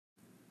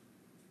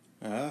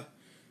Uh,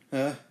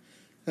 uh,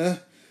 uh,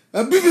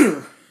 uh,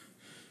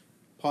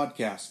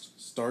 Podcast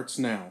starts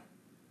now.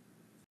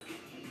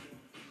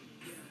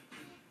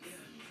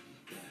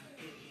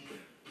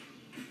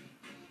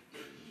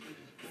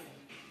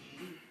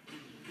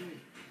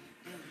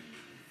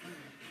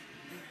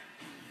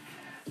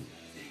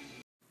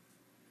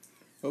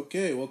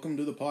 Okay, welcome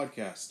to the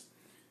podcast.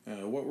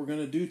 What we're going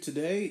to do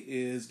today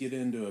is get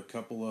into a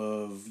couple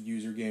of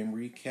user game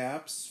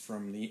recaps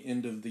from the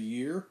end of the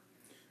year.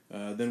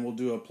 Then we'll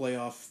do a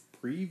playoff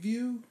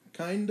preview,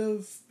 kind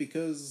of,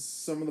 because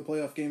some of the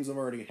playoff games have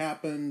already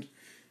happened,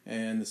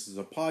 and this is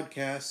a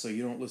podcast, so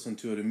you don't listen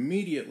to it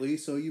immediately,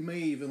 so you may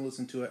even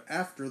listen to it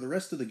after the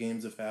rest of the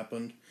games have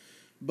happened,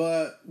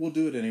 but we'll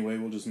do it anyway.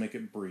 We'll just make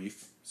it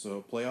brief.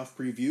 So, playoff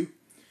preview,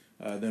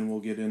 then we'll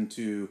get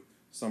into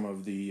some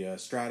of the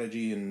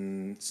strategy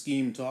and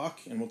scheme talk,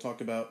 and we'll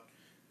talk about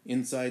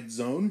Inside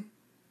Zone,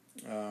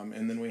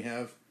 and then we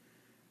have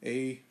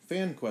a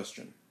fan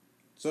question.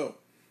 So,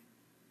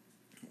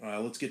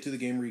 let's get to the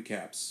game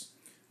recaps.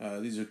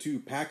 These are two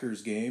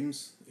Packers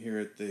games here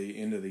at the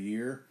end of the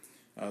year.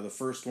 The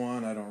first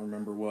one, I don't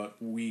remember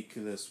what week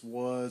this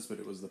was, but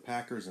it was the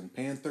Packers and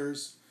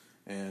Panthers,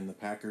 and the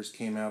Packers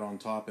came out on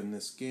top in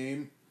this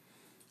game.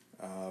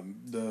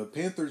 The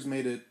Panthers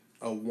made it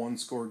a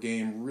one-score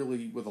game,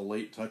 really with a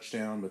late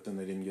touchdown, but then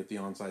they didn't get the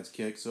onside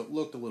kick, so it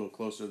looked a little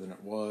closer than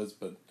it was,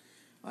 but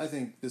I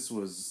think this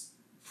was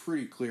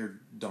pretty clear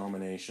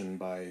domination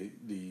by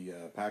the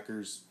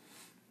Packers.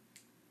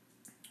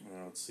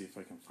 Let's see if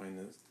I can find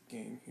this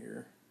game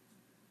here.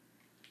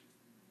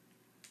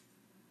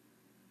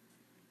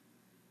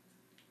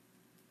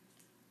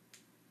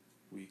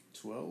 Week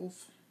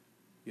 12?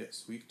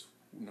 Yes, week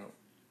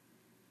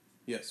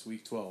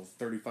 12,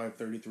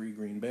 35-33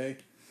 Green Bay.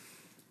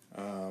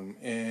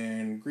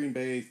 And Green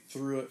Bay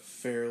threw it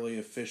fairly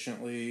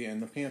efficiently,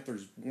 and the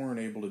Panthers weren't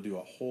able to do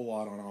a whole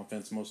lot on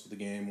offense most of the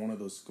game. One of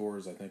those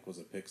scores, I think, was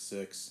a pick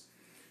six.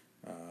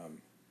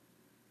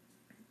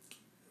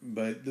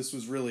 But this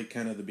was really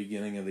kind of the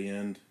beginning of the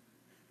end,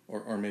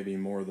 or maybe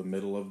more the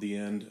middle of the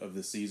end of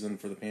the season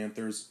for the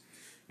Panthers.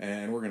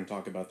 And we're going to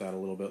talk about that a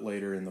little bit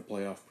later in the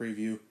playoff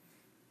preview.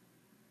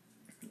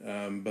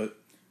 But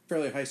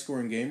fairly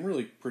high-scoring game,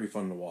 really pretty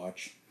fun to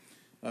watch.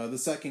 The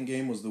second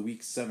game was the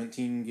Week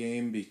 17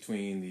 game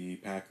between the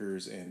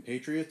Packers and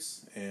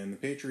Patriots, and the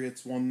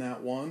Patriots won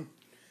that one.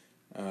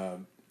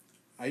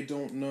 I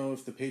don't know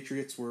if the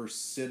Patriots were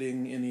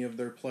sitting any of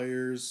their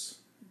players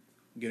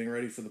getting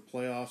ready for the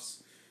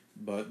playoffs,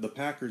 but the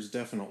Packers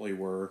definitely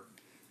were.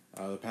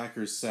 The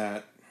Packers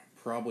sat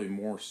probably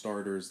more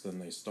starters than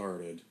they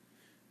started,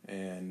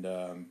 and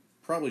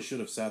probably should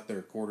have sat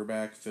their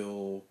quarterback,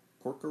 Phil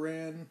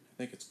Corcoran. I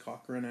think it's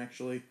Cochran,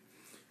 actually.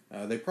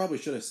 They probably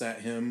should have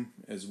sat him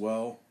as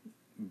well,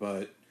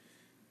 but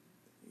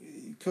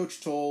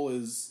Coach Toll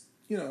is,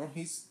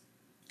 he's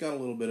got a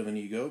little bit of an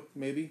ego,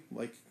 maybe,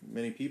 like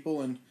many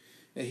people, and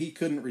he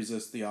couldn't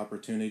resist the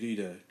opportunity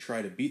to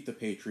try to beat the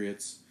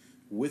Patriots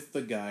with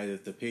the guy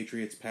that the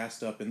Patriots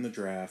passed up in the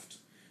draft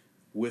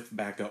with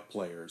backup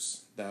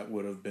players. That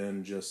would have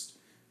been just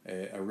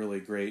a really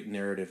great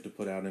narrative to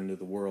put out into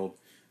the world,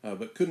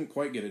 but couldn't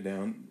quite get it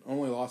down.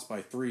 Only lost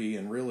by 3,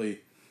 and really,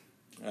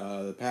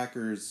 the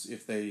Packers,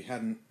 if they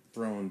hadn't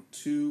thrown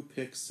 2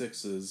 pick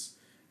sixes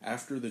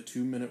after the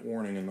 2-minute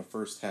warning in the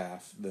first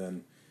half,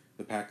 then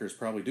the Packers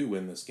probably do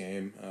win this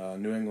game.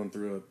 New England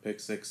threw a pick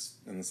 6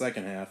 in the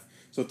second half,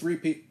 so 3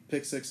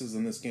 pick sixes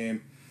in this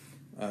game.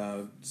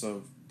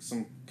 So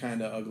some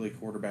kind of ugly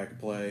quarterback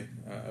play.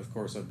 Of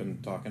course, I've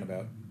been talking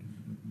about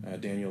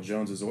Daniel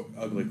Jones's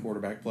ugly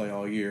quarterback play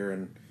all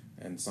year,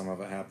 and some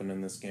of it happened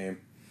in this game.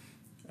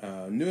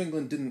 New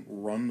England didn't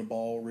run the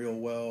ball real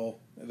well.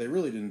 They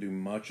really didn't do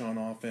much on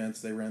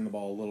offense. They ran the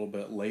ball a little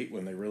bit late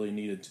when they really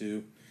needed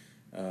to.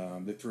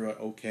 They threw it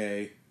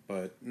okay,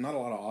 but not a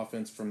lot of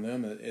offense from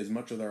them. As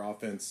much of their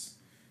offense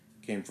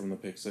came from the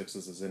pick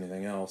sixes as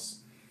anything else.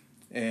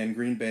 And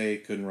Green Bay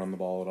couldn't run the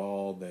ball at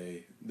all.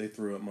 They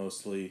threw it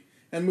mostly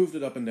and moved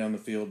it up and down the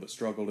field, but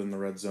struggled in the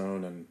red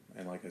zone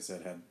and like I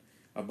said, had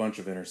a bunch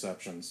of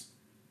interceptions.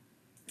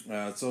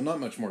 So not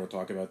much more to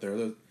talk about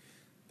there.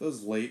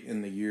 Those late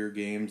in the year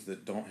games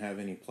that don't have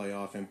any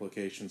playoff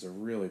implications are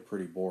really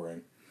pretty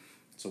boring.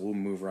 So we'll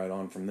move right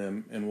on from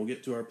them, and we'll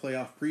get to our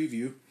playoff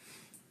preview.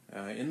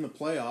 In the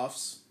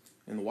playoffs,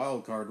 in the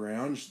wild card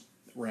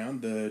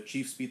round, the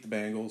Chiefs beat the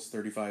Bengals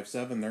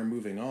 35-7. They're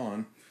moving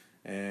on,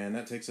 and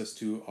that takes us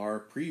to our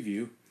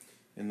preview.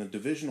 In the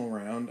divisional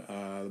round,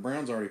 the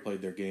Browns already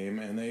played their game,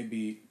 and they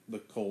beat the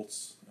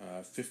Colts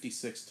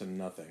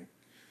 56-0.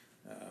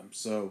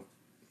 So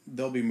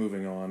they'll be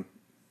moving on.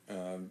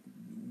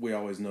 We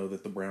always know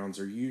that the Browns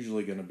are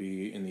usually going to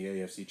be in the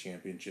AFC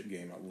Championship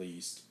game at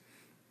least.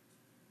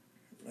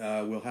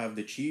 We'll have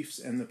the Chiefs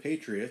and the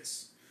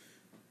Patriots,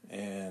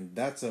 and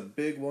that's a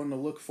big one to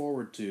look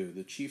forward to.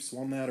 The Chiefs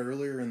won that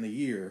earlier in the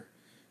year,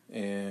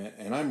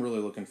 and I'm really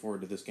looking forward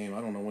to this game.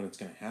 I don't know when it's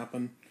going to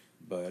happen,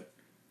 but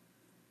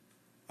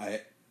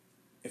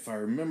if I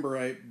remember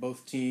right,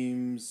 both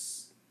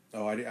teams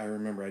Oh, I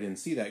remember I didn't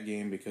see that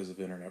game because of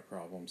internet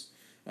problems.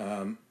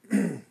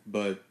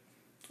 But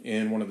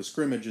in one of the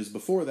scrimmages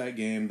before that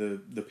game,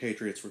 the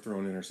Patriots were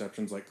throwing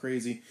interceptions like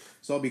crazy.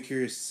 So I'll be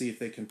curious to see if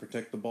they can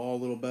protect the ball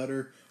a little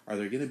better. Are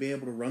they going to be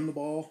able to run the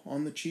ball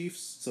on the Chiefs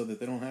so that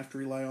they don't have to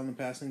rely on the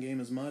passing game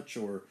as much?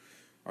 Or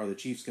are the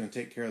Chiefs going to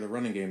take care of the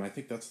running game? I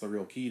think that's the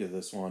real key to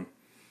this one.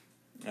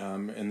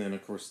 And then,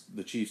 of course,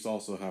 the Chiefs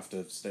also have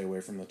to stay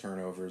away from the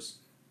turnovers.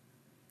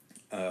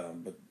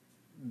 But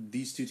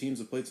these two teams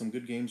have played some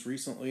good games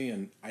recently,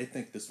 and I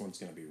think this one's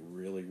going to be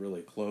really,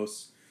 really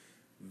close.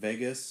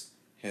 Vegas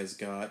has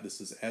got, this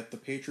is at the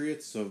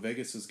Patriots, so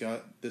Vegas has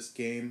got this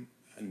game,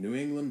 New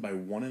England, by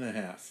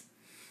 1.5.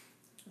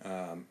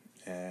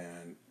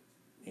 And,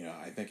 you know,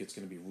 I think it's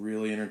going to be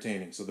really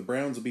entertaining. So the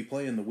Browns will be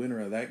playing the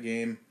winner of that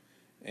game,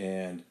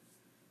 and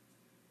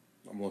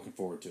I'm looking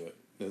forward to it.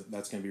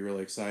 That's going to be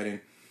really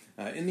exciting.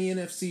 In the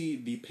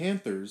NFC, the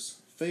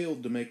Panthers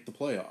failed to make the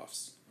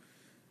playoffs.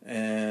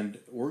 And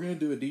we're going to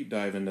do a deep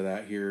dive into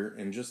that here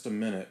in just a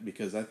minute,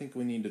 because I think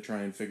we need to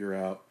try and figure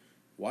out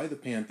why the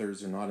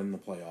Panthers are not in the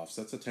playoffs.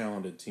 That's a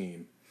talented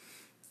team.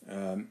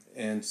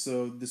 And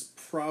so this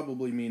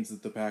probably means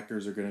that the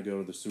Packers are going to go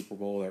to the Super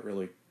Bowl. That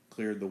really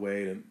cleared the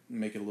way to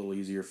make it a little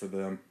easier for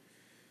them.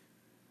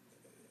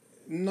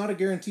 Not a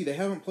guarantee. They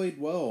haven't played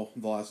well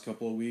the last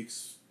couple of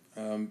weeks,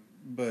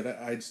 but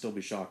I'd still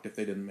be shocked if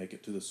they didn't make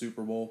it to the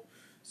Super Bowl.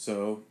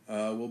 So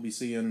we'll be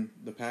seeing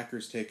the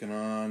Packers taking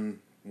on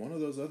one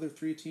of those other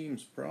three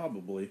teams,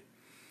 probably.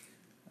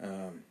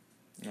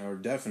 Or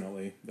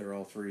definitely. They're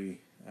all three.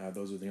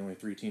 Those are the only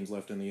three teams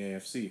left in the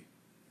AFC.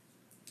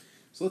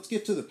 So let's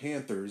get to the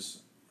Panthers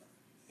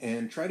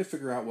and try to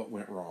figure out what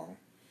went wrong.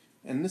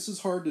 And this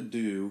is hard to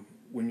do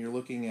when you're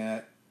looking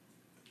at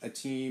a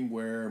team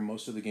where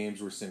most of the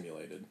games were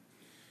simulated.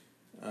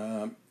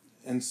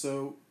 And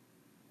so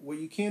what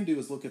you can do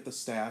is look at the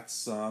stats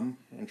some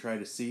and try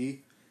to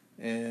see.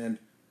 And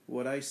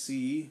what I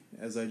see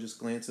as I just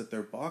glance at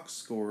their box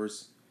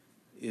scores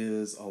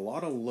is a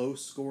lot of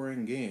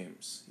low-scoring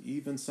games.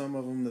 Even some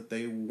of them that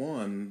they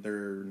won,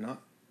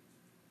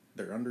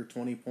 they're under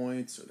 20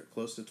 points or they're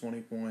close to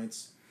 20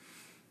 points.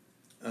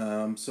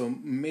 So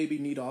maybe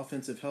need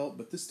offensive help,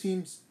 but this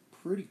team's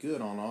pretty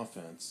good on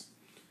offense.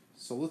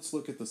 So let's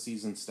look at the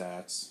season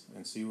stats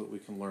and see what we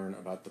can learn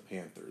about the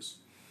Panthers.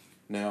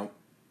 Now,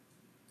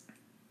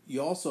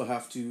 you also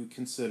have to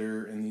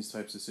consider in these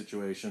types of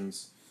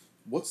situations,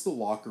 what's the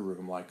locker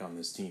room like on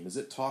this team? Is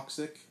it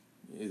toxic?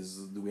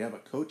 Do we have a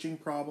coaching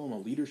problem, a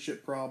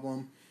leadership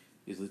problem?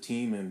 Is the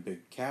team in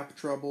big cap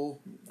trouble?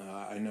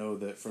 I know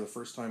that for the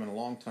first time in a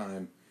long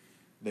time,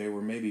 they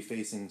were maybe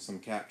facing some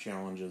cap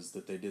challenges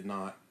that they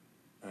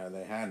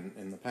hadn't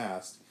in the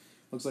past.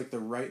 Looks like they're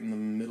right in the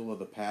middle of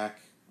the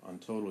pack on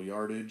total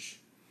yardage.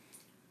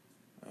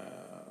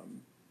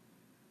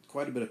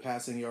 Quite a bit of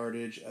passing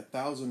yardage.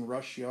 1,000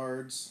 rush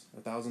yards,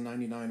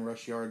 1,099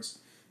 rush yards.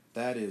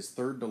 That is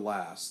third to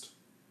last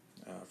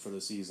for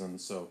the season,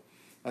 so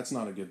that's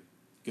not a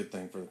good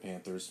thing for the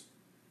Panthers.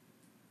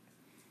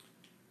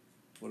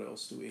 What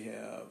else do we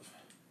have?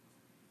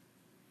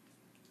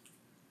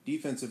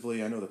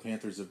 Defensively, I know the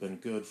Panthers have been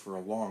good for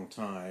a long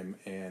time,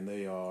 and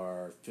they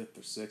are 5th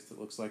or 6th, it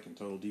looks like, in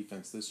total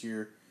defense this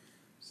year.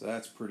 So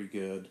that's pretty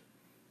good.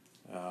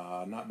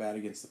 Not bad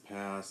against the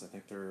pass. I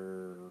think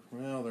they're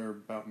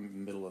about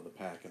middle of the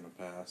pack in the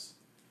pass.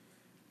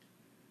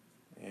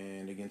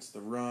 And against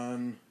the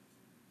run,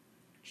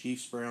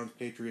 Chiefs, Browns,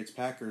 Patriots,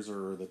 Packers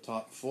are the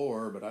top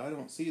 4, but I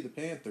don't see the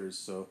Panthers,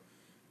 so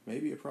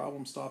maybe a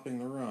problem stopping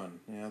the run.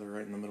 Yeah, they're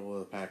right in the middle of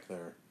the pack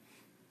there.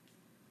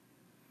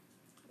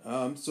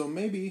 So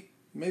maybe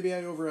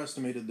I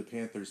overestimated the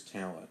Panthers'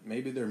 talent.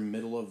 Maybe they're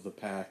middle of the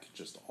pack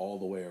just all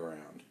the way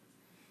around.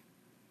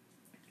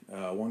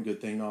 One good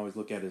thing to always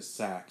look at is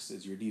sacks.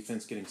 Is your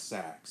defense getting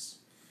sacks?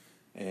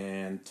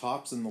 And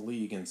tops in the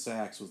league in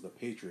sacks was the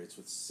Patriots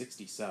with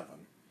 67.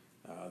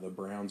 The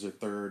Browns are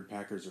 3rd,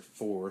 Packers are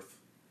 4th.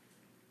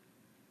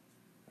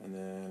 And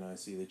then I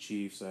see the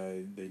Chiefs.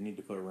 They need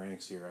to put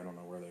ranks here. I don't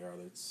know where they are.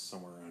 It's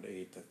somewhere around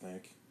 8th, I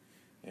think.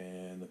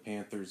 And the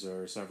Panthers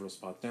are several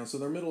spots down. So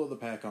they're middle of the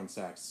pack on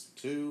sacks,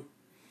 too.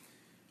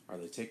 Are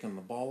they taking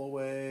the ball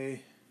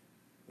away?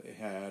 They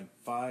had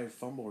 5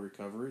 fumble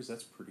recoveries.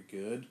 That's pretty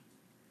good.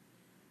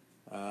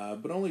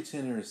 But only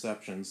 10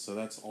 interceptions, so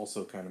that's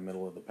also kind of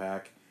middle of the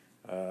pack.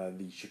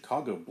 The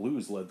Chicago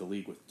Blues led the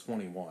league with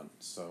 21.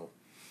 So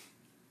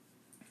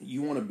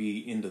you want to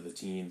be into the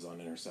teens on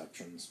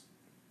interceptions.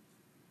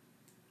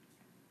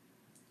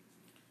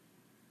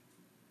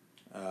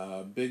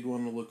 Big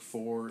one to look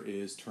for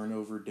is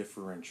turnover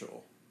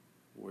differential.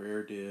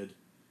 Where did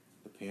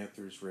the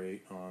Panthers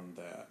rate on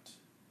that?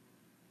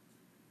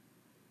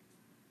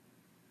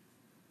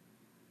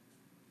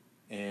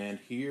 And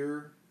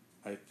here,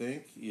 I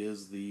think,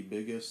 is the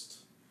biggest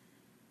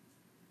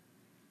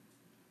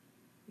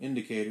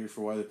indicator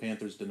for why the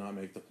Panthers did not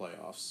make the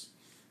playoffs.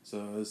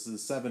 So this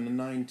is a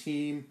 7-9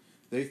 team.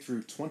 They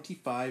threw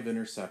 25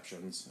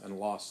 interceptions and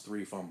lost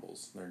 3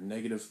 fumbles. They're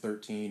negative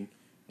 13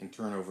 in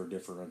turnover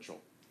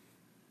differential.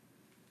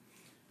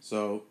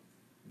 So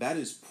That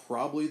is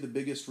probably the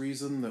biggest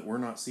reason that we're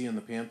not seeing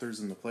the Panthers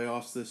in the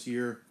playoffs this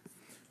year.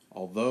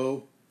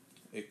 Although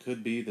it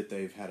could be that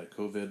they've had a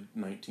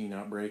COVID-19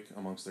 outbreak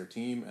amongst their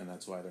team, and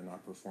that's why they're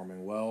not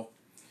performing well.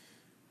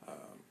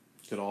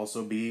 Could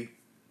also be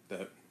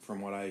that,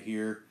 from what I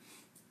hear,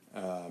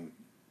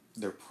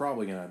 they're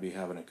probably going to be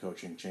having a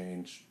coaching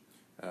change.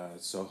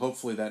 So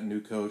hopefully that new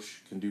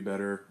coach can do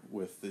better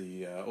with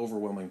the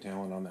overwhelming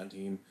talent on that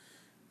team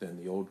than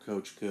the old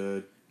coach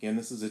could. Again,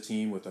 this is a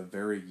team with a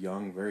very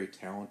young, very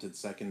talented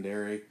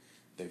secondary.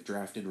 They've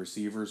drafted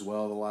receivers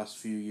well the last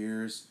few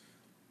years.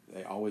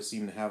 They always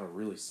seem to have a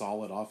really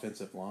solid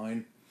offensive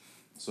line.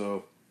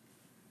 So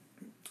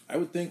I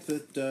would think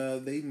that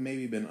they've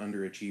maybe been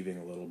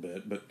underachieving a little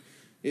bit. But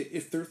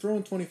if they're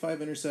throwing 25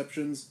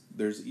 interceptions,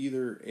 there's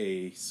either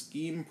a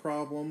scheme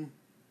problem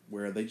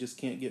where they just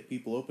can't get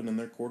people open and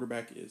their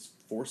quarterback is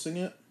forcing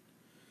it,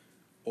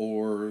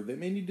 or they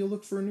may need to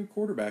look for a new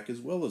quarterback as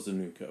well as a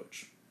new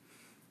coach.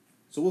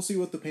 So we'll see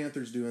what the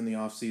Panthers do in the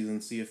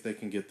offseason, see if they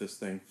can get this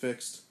thing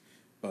fixed.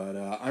 But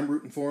I'm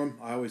rooting for them.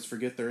 I always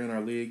forget they're in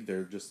our league.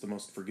 They're just the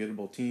most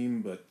forgettable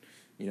team, but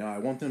I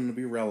want them to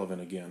be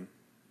relevant again.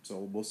 So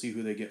we'll see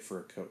who they get for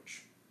a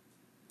coach.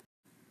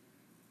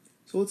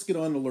 So let's get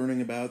on to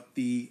learning about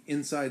the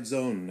inside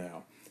zone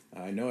now.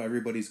 I know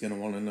everybody's going to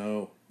want to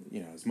know,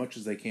 as much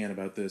as they can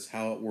about this,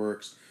 how it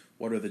works,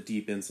 what are the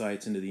deep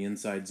insights into the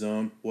inside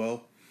zone.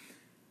 Well,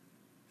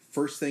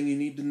 first thing you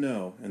need to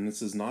know, and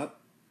this is not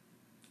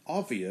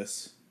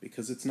obvious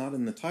because it's not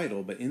in the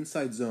title, but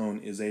inside zone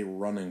is a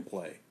running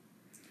play.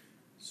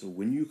 So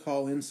when you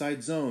call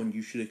inside zone,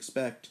 you should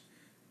expect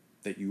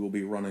that you will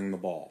be running the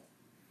ball.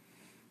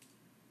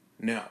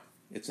 Now,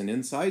 it's an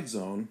inside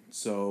zone,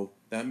 so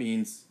that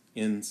means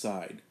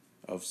inside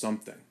of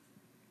something.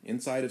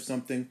 Inside of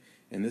something,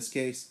 in this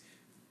case,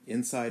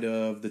 inside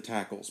of the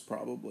tackles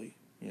probably.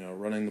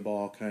 Running the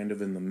ball kind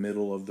of in the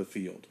middle of the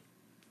field.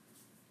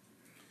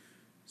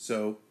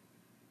 So,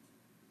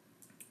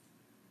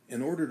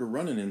 in order to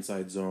run an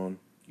inside zone,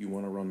 you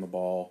want to run the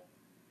ball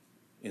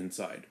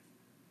inside.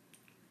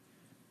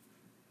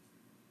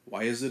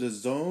 Why is it a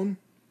zone?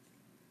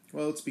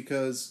 Well, it's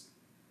because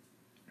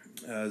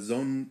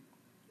zone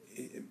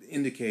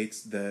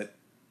indicates that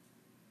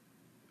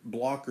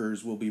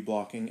blockers will be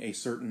blocking a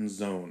certain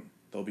zone.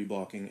 They'll be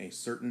blocking a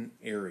certain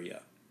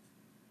area.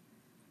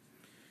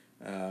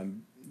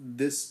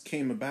 This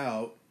came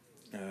about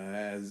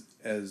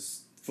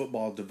as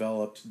football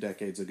developed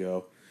decades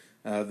ago.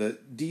 The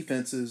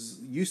defenses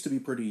used to be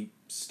pretty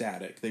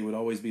static. They would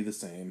always be the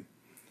same.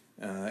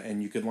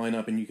 And you could line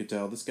up and you could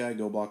tell this guy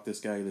go block this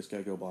guy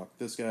go block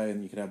this guy,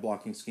 and you could have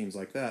blocking schemes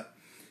like that.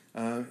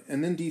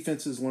 And then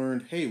defenses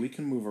learned, hey, we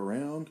can move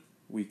around,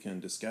 we can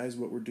disguise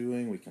what we're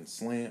doing, we can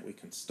slant, we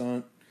can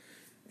stunt,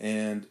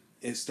 and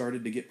it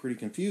started to get pretty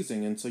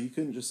confusing, and so you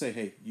couldn't just say,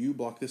 hey, you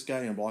block this guy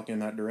and block in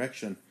that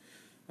direction.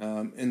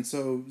 And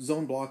so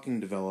zone blocking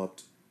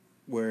developed,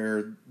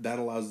 where that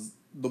allows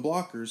the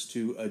blockers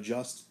to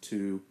adjust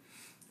to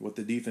what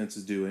the defense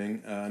is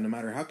doing, no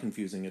matter how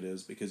confusing it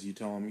is, because you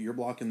tell them you're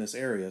blocking this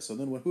area, so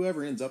then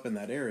whoever ends up in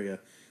that area,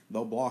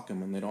 they'll block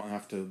them, and they don't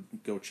have to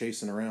go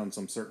chasing around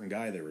some certain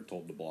guy they were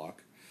told to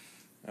block.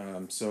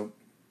 So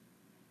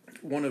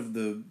one of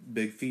the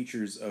big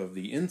features of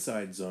the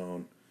inside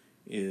zone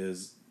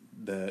is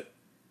that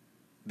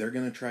they're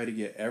going to try to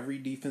get every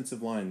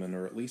defensive lineman,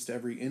 or at least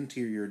every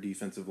interior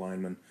defensive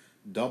lineman,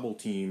 double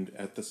teamed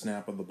at the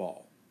snap of the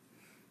ball.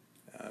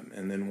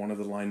 And then one of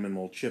the linemen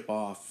will chip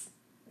off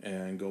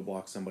and go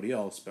block somebody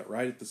else, but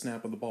right at the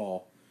snap of the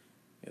ball,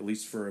 at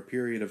least for a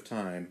period of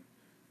time,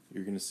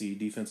 you're going to see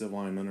defensive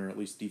linemen, or at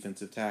least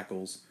defensive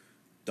tackles,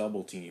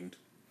 double teamed.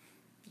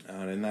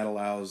 And that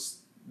allows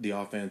the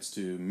offense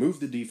to move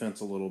the defense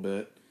a little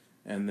bit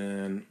and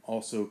then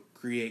also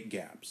create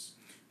gaps.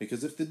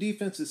 Because if the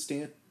defense is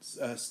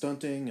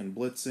stunting and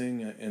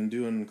blitzing and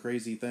doing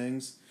crazy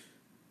things,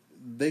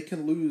 they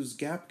can lose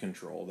gap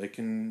control. They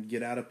can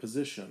get out of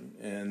position.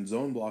 And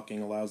zone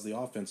blocking allows the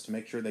offense to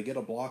make sure they get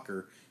a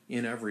blocker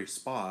in every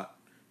spot,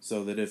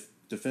 so that if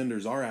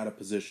defenders are out of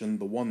position,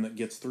 the one that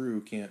gets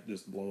through can't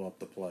just blow up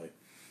the play.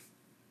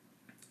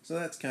 So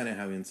that's kind of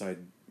how inside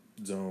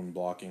zone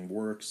blocking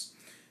works.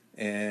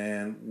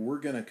 And we're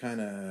going to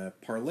kind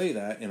of parlay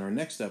that in our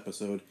next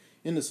episode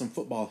into some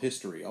football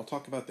history. I'll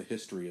talk about the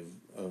history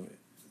of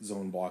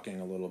zone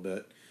blocking a little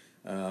bit.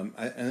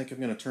 I think I'm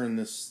going to turn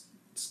this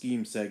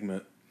scheme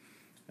segment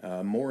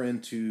more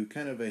into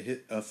kind of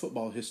a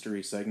football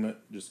history segment,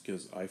 just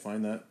because I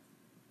find that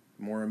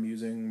more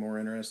amusing, more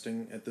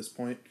interesting at this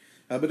point.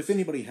 But if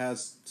anybody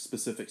has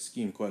specific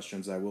scheme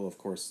questions, I will, of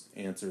course,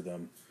 answer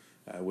them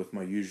with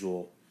my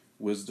usual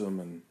wisdom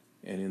and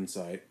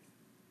insight.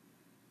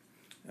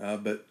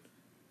 But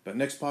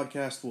next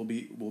podcast we'll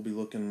be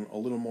looking a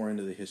little more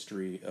into the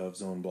history of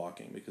zone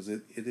blocking, because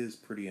it is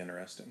pretty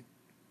interesting.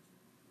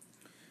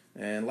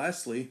 And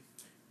lastly,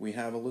 we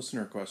have a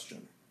listener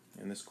question,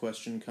 and this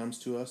question comes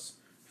to us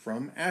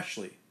from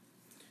Ashley.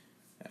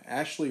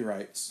 Ashley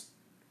writes,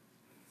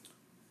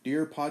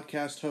 "Dear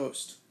podcast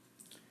host,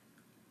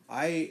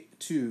 I,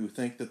 too,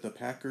 think that the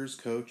Packers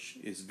coach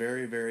is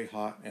very, very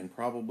hot and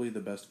probably the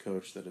best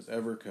coach that has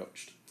ever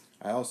coached.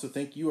 I also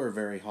think you are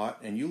very hot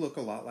and you look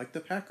a lot like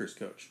the Packers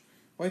coach.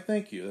 Why,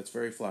 thank you. That's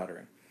very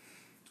flattering.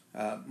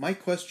 My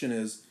question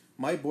is,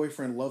 my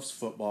boyfriend loves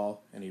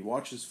football and he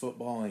watches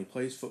football and he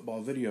plays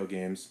football video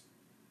games,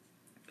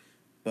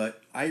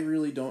 but I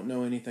really don't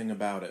know anything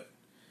about it.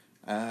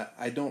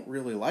 I don't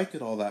really like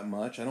it all that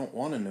much. I don't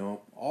want to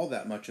know all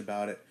that much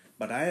about it,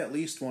 but I at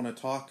least want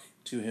to talk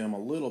to him a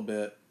little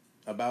bit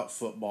about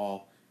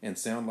football and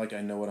sound like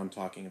I know what I'm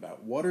talking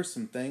about. What are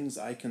some things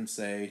I can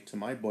say to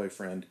my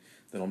boyfriend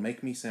that'll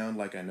make me sound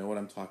like I know what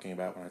I'm talking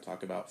about when I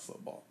talk about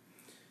football?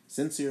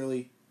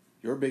 Sincerely,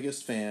 your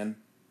biggest fan,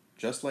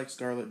 just like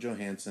Scarlett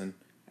Johansson,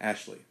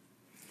 Ashley.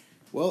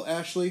 Well,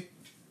 Ashley,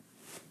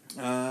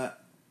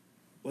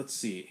 let's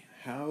see.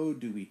 How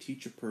do we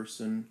teach a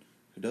person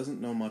who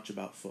doesn't know much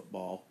about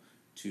football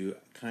to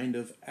kind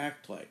of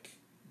act like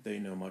they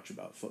know much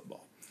about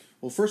football?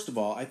 Well, first of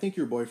all, I think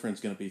your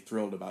boyfriend's going to be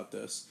thrilled about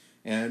this.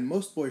 And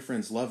most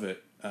boyfriends love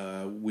it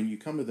when you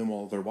come to them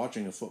while they're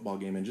watching a football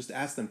game and just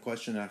ask them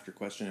question after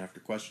question after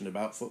question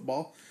about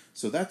football.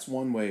 So that's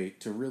one way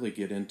to really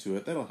get into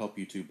it. That'll help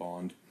you two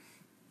bond.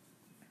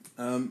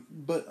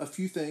 But a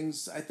few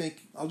things, I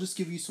think, I'll just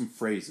give you some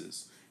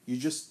phrases. You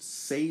just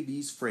say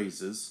these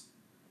phrases,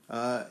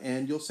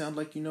 and you'll sound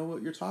like you know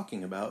what you're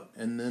talking about.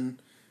 And then,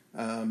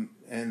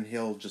 and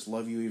he'll just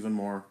love you even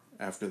more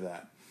after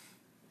that.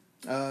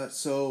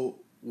 So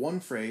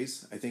one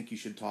phrase I think you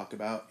should talk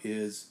about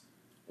is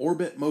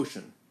orbit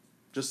motion.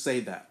 Just say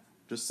that.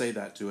 Just say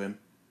that to him,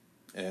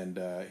 and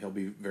he'll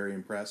be very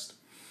impressed.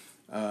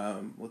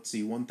 Let's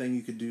see, one thing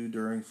you could do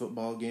during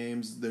football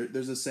games,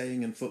 there's a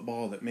saying in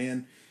football that,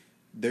 man,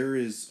 there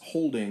is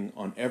holding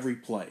on every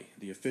play.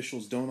 The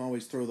officials don't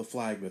always throw the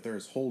flag, but there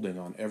is holding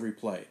on every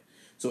play.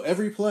 So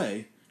every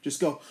play, just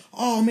go,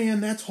 oh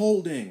man, that's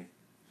holding.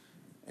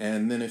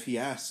 And then if he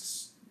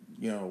asks,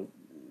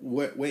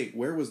 wait,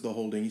 where was the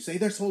holding? You say,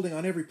 there's holding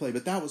on every play,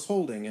 but that was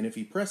holding. And if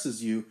he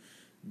presses you,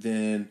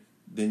 then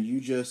you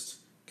just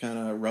kind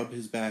of rub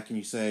his back and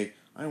you say,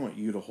 I want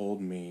you to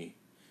hold me.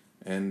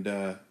 And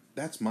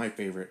that's my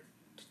favorite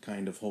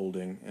kind of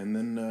holding. And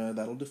then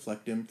that'll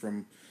deflect him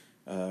from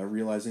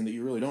realizing that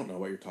you really don't know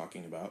what you're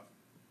talking about.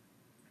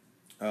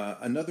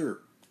 Another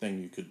thing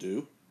you could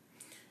do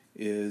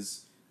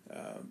is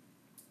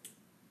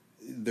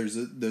there's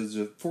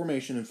a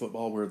formation in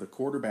football where the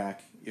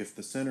quarterback, if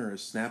the center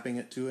is snapping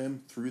it to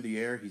him through the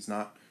air, he's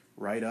not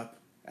right up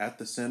at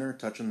the center,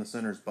 touching the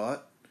center's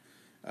butt.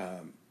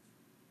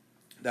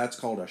 That's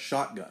called a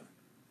shotgun.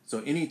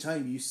 So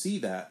anytime you see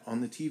that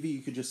on the TV,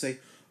 you could just say,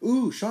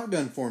 ooh,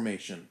 shotgun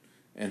formation.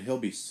 And he'll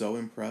be so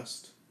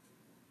impressed.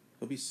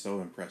 He'll be so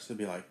impressed. He'll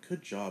be like,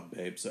 good job,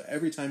 babe. So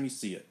every time you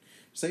see it,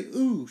 say,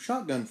 ooh,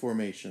 shotgun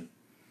formation.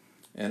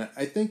 And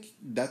I think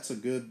that's a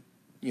good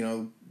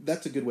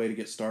way to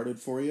get started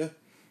for you.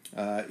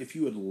 If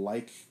you would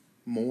like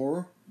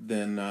more,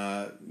 then,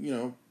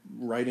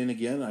 write in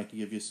again. I can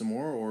give you some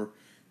more, or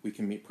we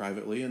can meet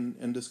privately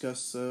and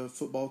discuss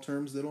football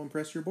terms that'll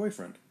impress your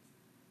boyfriend.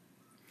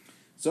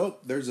 So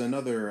there's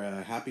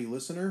another happy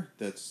listener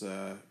that's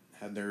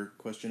had their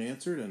question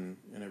answered and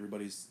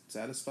everybody's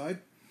satisfied.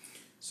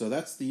 So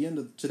that's the end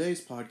of today's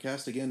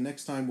podcast. Again,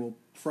 next time we'll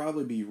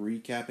probably be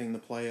recapping the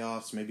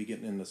playoffs, maybe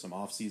getting into some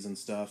off-season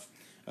stuff.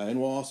 And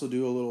we'll also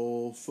do a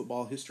little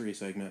football history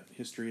segment,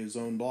 history of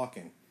zone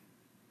blocking.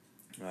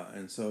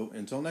 And so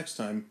until next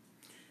time,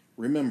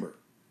 remember,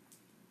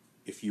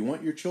 if you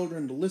want your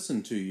children to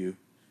listen to you,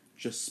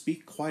 just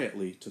speak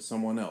quietly to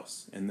someone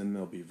else, and then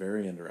they'll be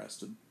very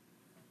interested.